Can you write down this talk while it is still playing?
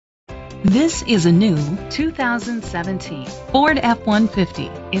This is a new 2017 Ford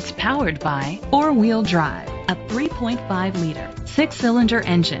F-150. It's powered by four-wheel drive, a 3.5-liter, six-cylinder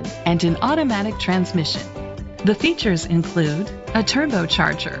engine, and an automatic transmission. The features include a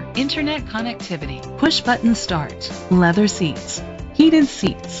turbocharger, internet connectivity, push-button start, leather seats, heated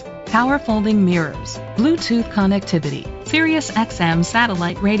seats, power folding mirrors, Bluetooth connectivity, Sirius XM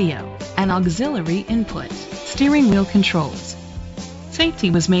satellite radio, an auxiliary input, steering wheel controls.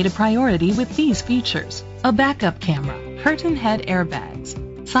 Safety was made a priority with these features: a backup camera, curtain head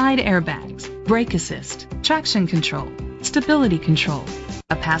airbags, side airbags, brake assist, traction control, stability control,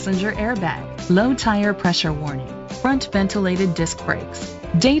 a passenger airbag, low tire pressure warning, front ventilated disc brakes,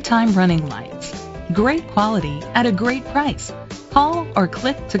 daytime running lights. Great quality at a great price. Call or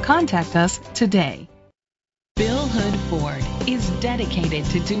click to contact us today. Bill Hood Ford is dedicated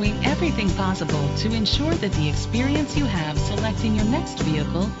to doing everything possible to ensure that the experience you have selecting your next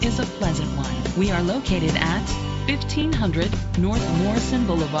vehicle is a pleasant one. We are located at 1500 North Morrison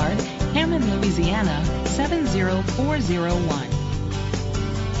Boulevard, Hammond, Louisiana 70401.